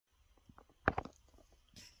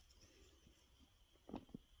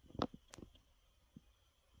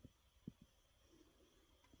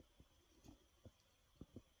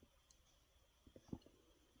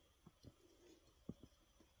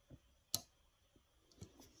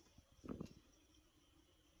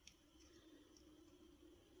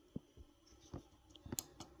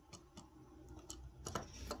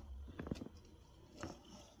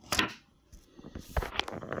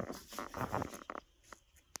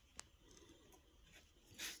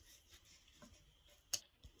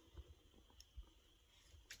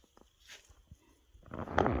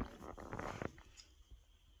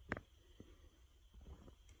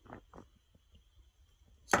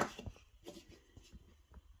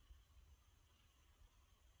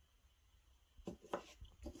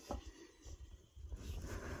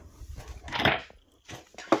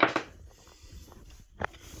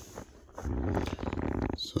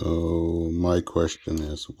my question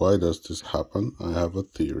is, why does this happen? I have a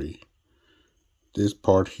theory. This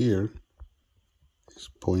part here is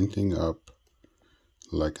pointing up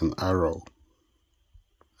like an arrow's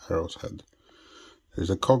head. There's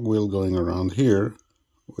a cogwheel going around here,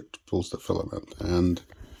 which pulls the filament, and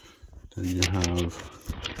then you have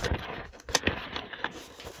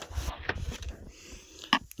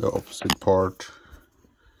the opposite part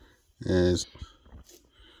is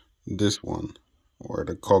this one, where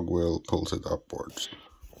the cogwheel pulls it upwards.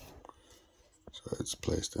 So it's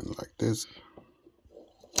placed in like this.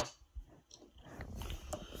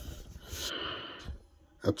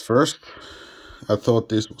 At first, I thought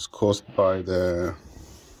this was caused by the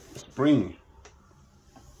spring.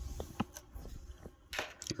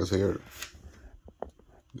 Because here,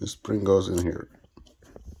 the spring goes in here.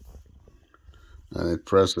 And it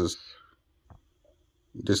presses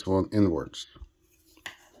this one inwards.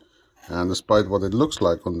 And despite what it looks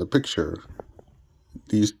like on the picture,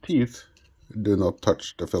 these teeth do not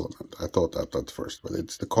touch the filament. I thought that at first, but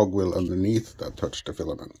it's the cogwheel underneath that touch the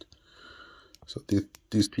filament. So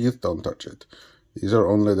these teeth don't touch it. These are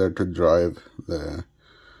only there to drive the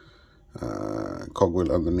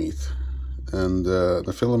cogwheel underneath. And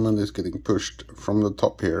the filament is getting pushed from the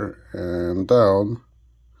top here and down.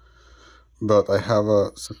 But I have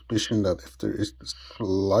a suspicion that if there is the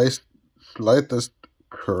slightest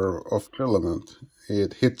curve of filament,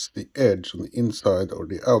 it hits the edge on the inside or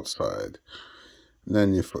the outside,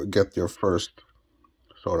 then you get your first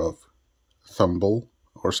sort of thumble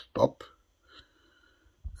or stop,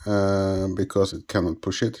 because it cannot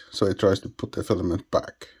push it, so it tries to put the filament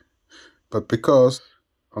back. But because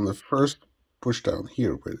on the first push down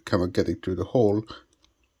here, where it cannot get it through the hole,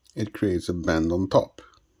 it creates a bend on top.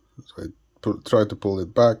 So it try to pull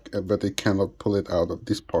it back, but it cannot pull it out of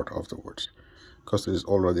this part afterwards, because there is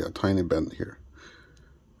already a tiny bend here.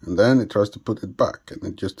 And then it tries to put it back, and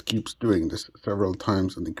it just keeps doing this several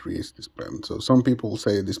times, and it creates this bend. So some people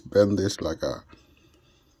say this bend is like a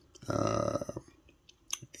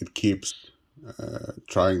it keeps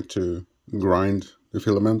trying to grind the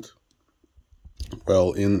filament.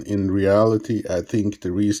 Well, in reality, I think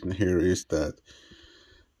the reason here is that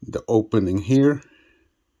the opening here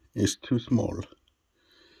is too small.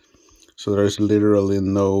 So there's literally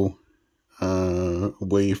no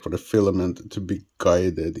way for the filament to be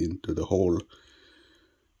guided into the hole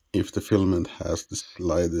if the filament has the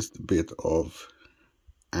slightest bit of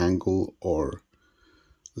angle, or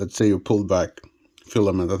let's say you pull back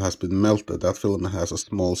filament that has been melted. That filament has a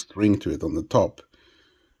small string to it on the top,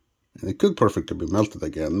 and it could perfectly be melted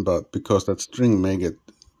again, but because that string may get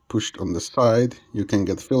pushed on the side, you can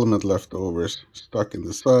get filament leftovers stuck in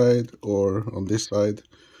the side or on this side.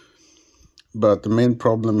 But the main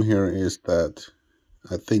problem here is that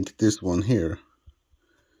I think this one here,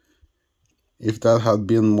 if that had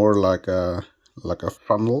been more like a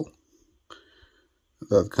funnel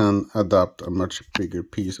that can adapt a much bigger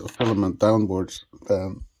piece of filament downwards,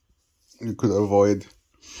 then you could avoid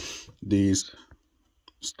these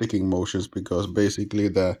sticking motions, because basically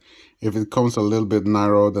if it comes a little bit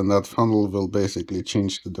narrow, then that funnel will basically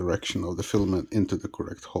change the direction of the filament into the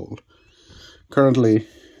correct hole. Currently,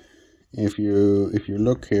 if you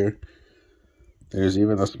look here, there's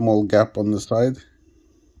even a small gap on the side,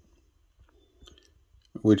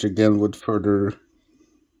 which again would further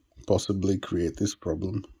possibly create this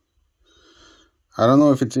problem. I don't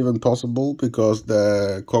know if it's even possible, because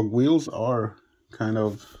the cogwheels are kind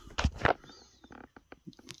of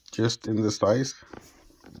just in the size.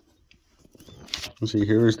 You see,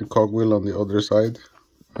 here is the cogwheel on the other side.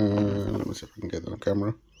 Let me see if I can get it on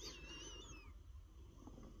camera.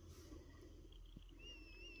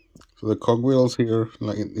 So the cogwheels here,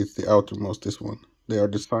 like it's the outermost, this one, they are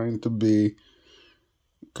designed to be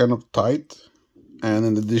kind of tight, and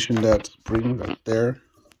in addition to that spring that's there,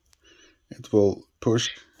 it will push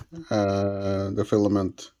the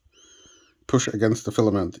filament, push against the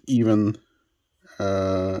filament even,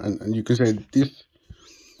 and you can say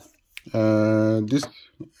this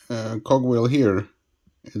cogwheel here,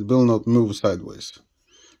 it will not move sideways.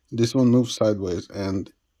 This one moves sideways,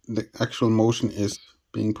 and the actual motion is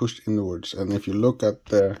being pushed inwards. And if you look at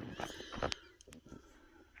the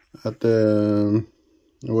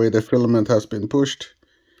way the filament has been pushed,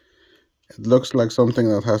 it looks like something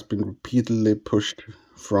that has been repeatedly pushed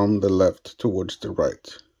from the left towards the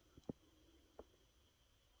right,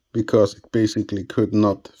 because it basically could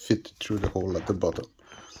not fit through the hole at the bottom.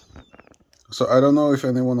 So I don't know if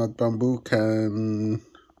anyone at Bambu can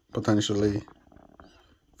potentially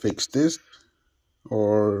fix this,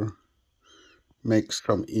 or make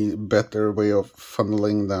some better way of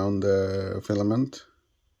funneling down the filament.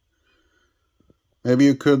 Maybe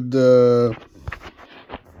you could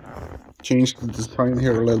change the design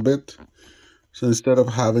here a little bit. So instead of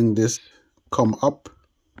having this come up,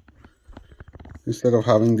 instead of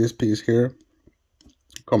having this piece here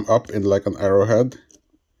come up in like an arrowhead,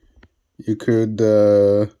 you could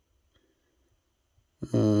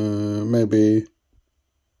maybe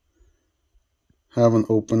have an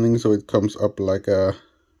opening so it comes up like a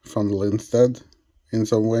funnel instead in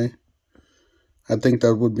some way. I think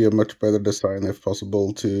that would be a much better design if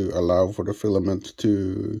possible, to allow for the filament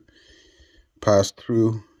to pass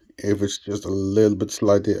through if it's just a little bit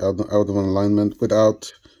slightly out of alignment,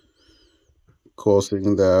 without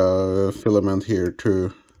causing the filament here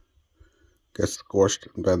to get scorched,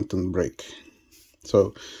 bent and break.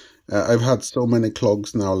 So I've had so many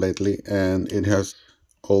clogs now lately, and it has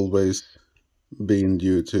always been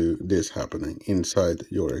due to this happening inside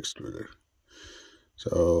your extruder.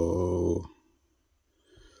 So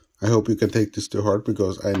I hope you can take this to heart,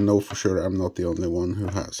 because I know for sure I'm not the only one who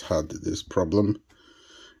has had this problem.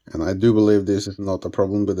 And I do believe this is not a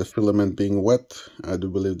problem with the filament being wet. I do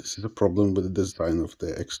believe this is a problem with the design of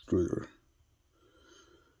the extruder.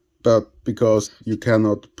 But because you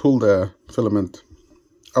cannot pull the filament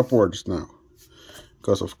upwards now,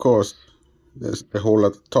 because of course the hole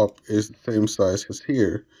at the top is the same size as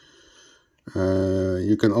here,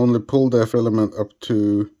 you can only pull the filament up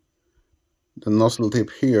to the nozzle tip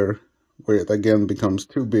here, where it again becomes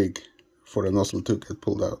too big for the nozzle to get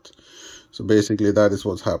pulled out. So basically that is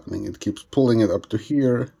what's happening. It keeps pulling it up to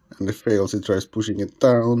here, and it fails. It tries pushing it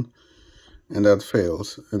down, and that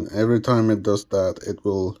fails. And every time it does that, it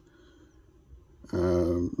will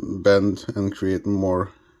bend and create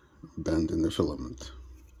more bend in the filament.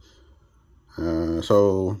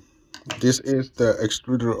 So this is the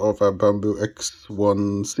extruder of a Bambu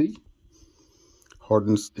X1c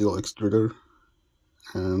hardened steel extruder,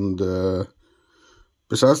 and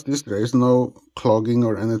besides this there is no clogging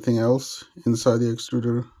or anything else inside the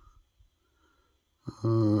extruder.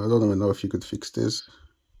 I don't even know if you could fix this.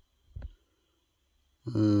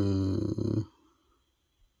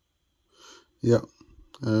 Yeah.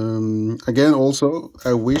 Again, also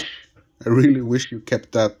I really wish you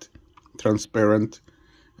kept that transparent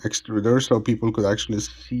extruder so people could actually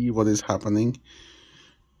see what is happening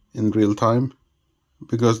in real time,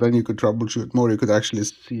 because then you could troubleshoot more. You could actually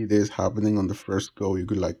see this happening on the first go. You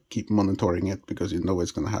could like keep monitoring it, because you know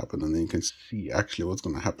it's going to happen, and then you can see actually what's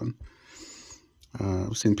going to happen.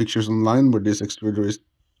 I've seen pictures online where this extruder is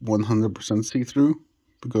 100% see-through,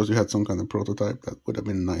 because you had some kind of prototype. That would have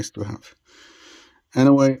been nice to have.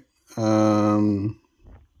 Anyway,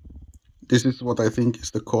 this is what I think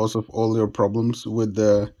is the cause of all your problems with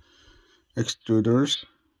the extruders.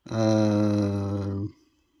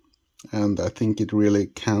 And I think it really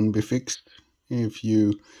can be fixed if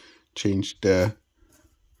you change the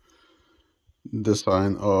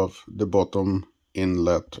design of the bottom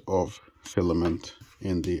inlet of filament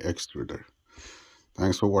in the extruder.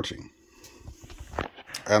 Thanks for watching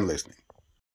and listening.